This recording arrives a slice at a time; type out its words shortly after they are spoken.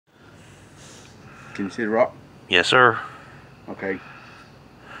Can you see the rock? Yes, sir. Okay.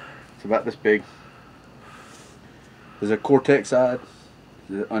 It's about this big. There's a Cortex side,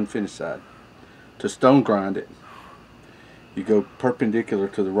 the unfinished side. To stone grind it, you go perpendicular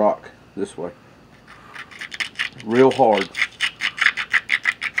to the rock this way. Real hard.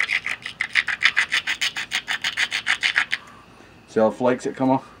 See all the flakes that come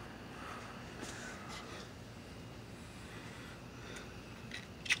off?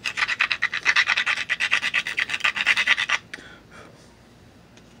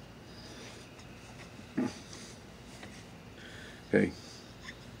 Okay.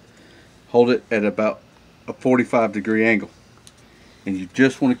 Hold it at about a 45-degree angle. And you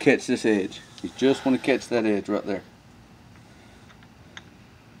just want to catch this edge. You just want to catch that edge right there.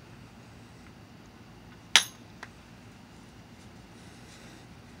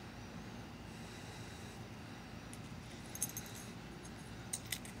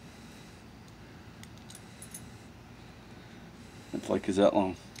 That flake is that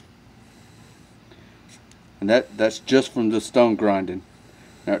long. And that's just from the stone grinding.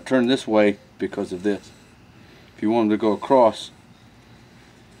 Now turn this way because of this. If you want them to go across,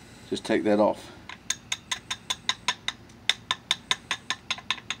 just take that off.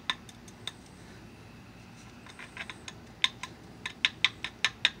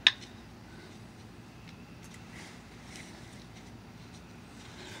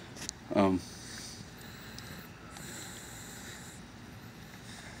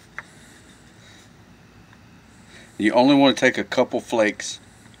 You only want to take a couple flakes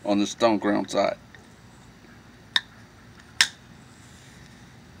on the stone ground side.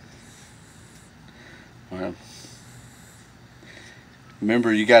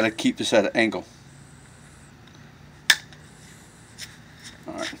 Remember, you got to keep this at an angle.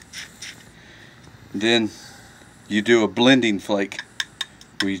 Alright. Then you do a blending flake,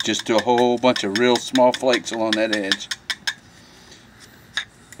 where you just do a whole bunch of real small flakes along that edge.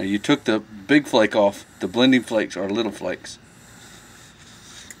 Now you took the big flake off. The blending flakes are little flakes.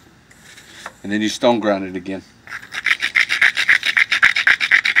 And then you stone grind it again.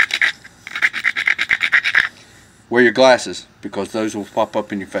 Wear your glasses because those will pop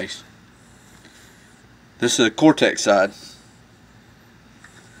up in your face. This is the Cortex side.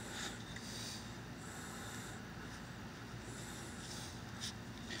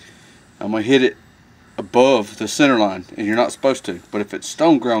 I'm going to hit it above the center line, and you're not supposed to, but if it's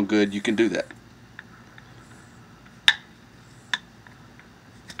stone ground good, you can do that.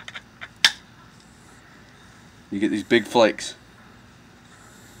 You get these big flakes.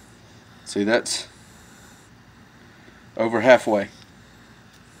 See, that's over halfway.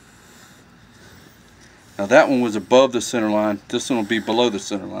 Now that one was above the center line. This one will be below the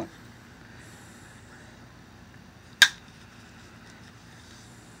center line.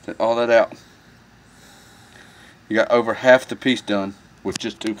 Set all that out. You got over half the piece done with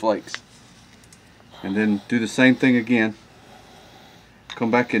just 2 flakes. And then do the same thing again.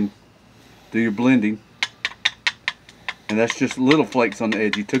 Come back and do your blending. And that's just little flakes on the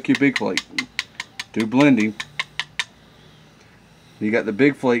edge. You took your big flake. Do blending. You got the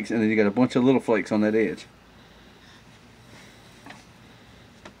big flakes, and then you got a bunch of little flakes on that edge.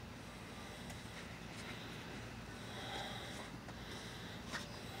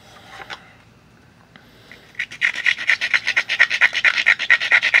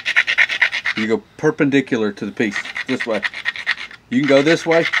 You go perpendicular to the piece, this way. You can go this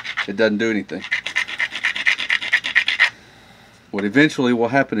way, it doesn't do anything. What eventually will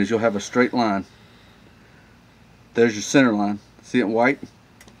happen is you'll have a straight line. There's your center line. See it white?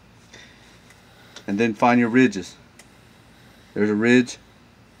 And then find your ridges. There's a ridge.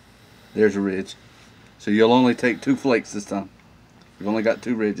 There's a ridge. So you'll only take 2 flakes this time. You've only got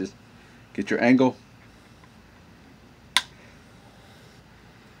 2 ridges. Get your angle.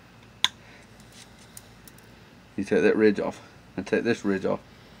 You take that ridge off. And take this ridge off.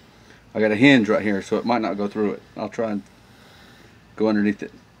 I got a hinge right here, so it might not go through it. I'll try and go underneath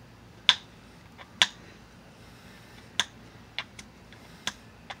it.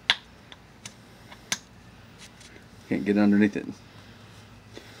 Can't get underneath it.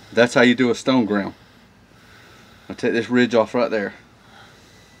 That's how you do a stone ground. I'll take this ridge off right there.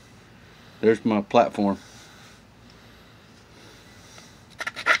 There's my platform.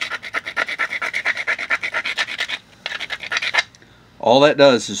 All that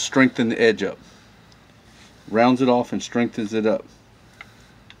does is strengthen the edge up. Rounds it off and strengthens it up.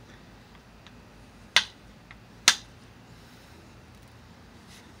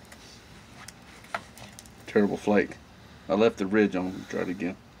 Terrible flake. I left the ridge on. Try it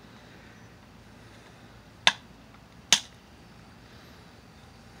again.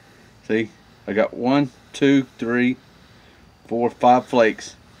 See? I got 1, 2, 3, 4, 5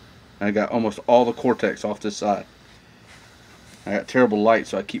 flakes. And I got almost all the cortex off this side. I got terrible light,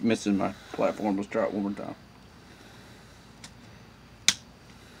 so I keep missing my platform. Let's try it one more time.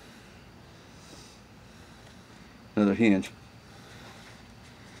 Another hinge.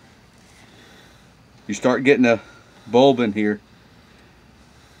 You start getting a bulb in here,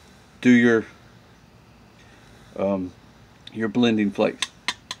 do your blending flakes.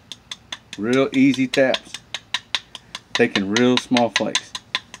 Real easy taps, taking real small flakes.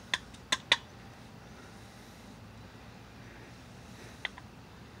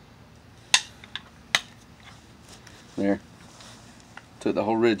 There, took the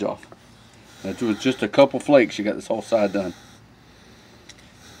whole ridge off. That was just a couple flakes, you got this whole side done.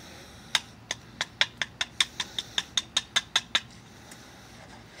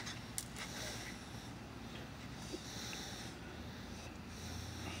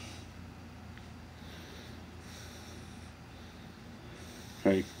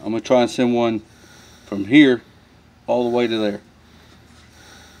 Okay, I'm going to try and send one from here all the way to there.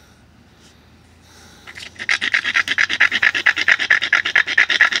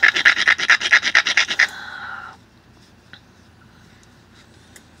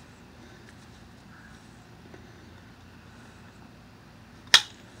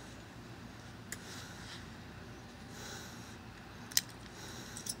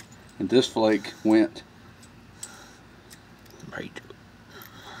 And this flake went right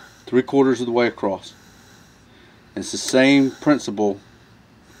 3/4 of the way across. And it's the same principle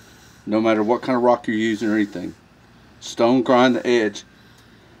no matter what kind of rock you're using or anything. Stone grind the edge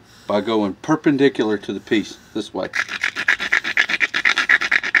by going perpendicular to the piece this way.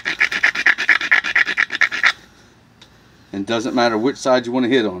 And doesn't matter which side you want to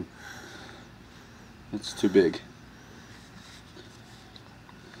hit on. It's too big.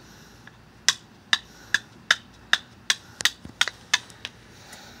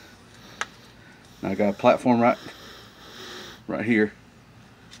 Now I got a platform right here.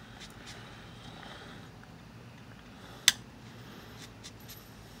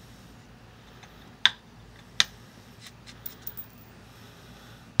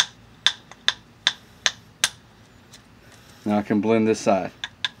 Now I can blend this side.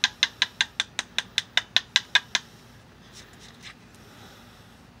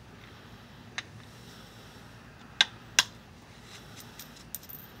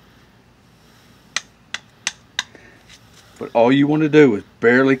 But all you want to do is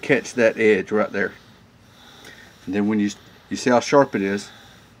barely catch that edge right there. And then when you see how sharp it is,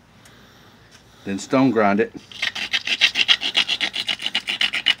 then stone grind it.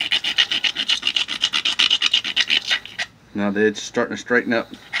 Now the edge is starting to straighten up.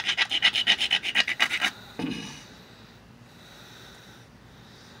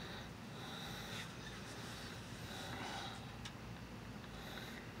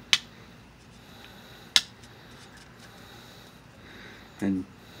 And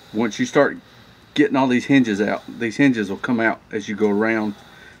once you start getting all these hinges out, these hinges will come out as you go around.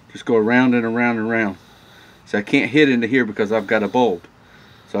 Just go around and around and around. So I can't hit into here because I've got a bulb.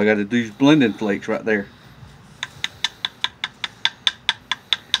 So I got to do these blending flakes right there.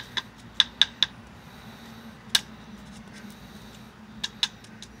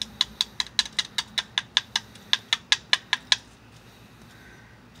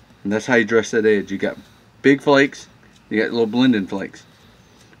 And that's how you dress that edge. You got big flakes, you got little blending flakes.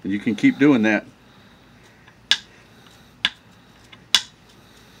 And you can keep doing that.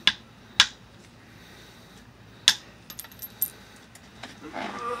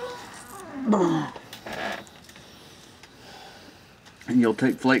 And you'll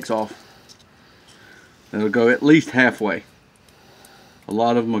take flakes off. It'll go at least halfway. A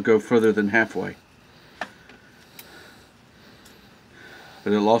lot of them will go further than halfway.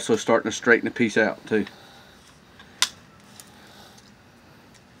 But it'll also start to straighten the piece out too.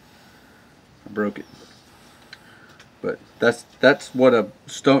 I broke it. But that's what a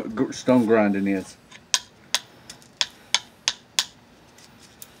stone grinding is.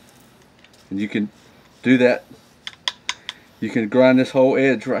 And you can do that. You can grind this whole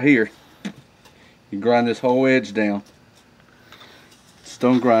edge right here. You grind this whole edge down.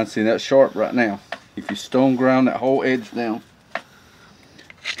 Stone grind, see that's sharp right now. If you stone grind that whole edge down,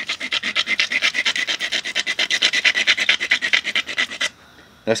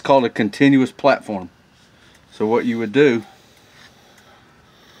 that's called a continuous platform. So what you would do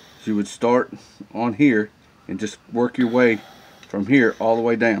is you would start on here and just work your way from here all the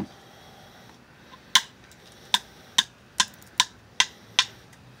way down.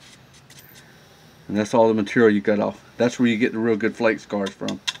 And that's all the material you got off. That's where you get the real good flake scars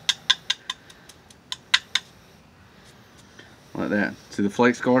from. like that. See the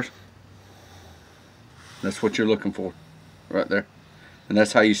flake scars? That's what you're looking for right there. And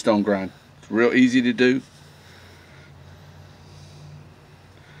that's how you stone grind. It's real easy to do.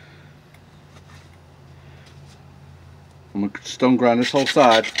 I'm going to stone grind this whole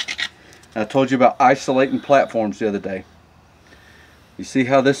side. I told you about isolating platforms the other day. You see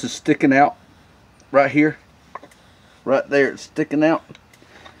how this is sticking out right here? Right there, it's sticking out.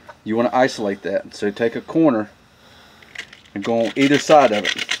 You want to isolate that. So take a corner and go on either side of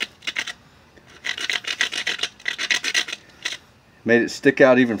it. Made it stick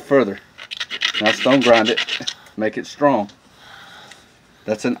out even further. Now stone grind it, make it strong.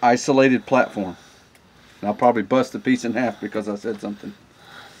 That's an isolated platform. And I'll probably bust the piece in half because I said something.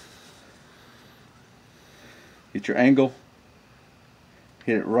 Get your angle,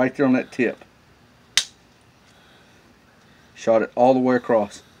 hit it right there on that tip. Shot it all the way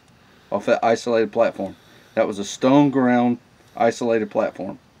across off that isolated platform. That was a stone ground isolated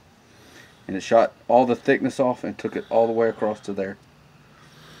platform. And it shot all the thickness off and took it all the way across to there.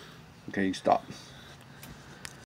 Okay, you stop.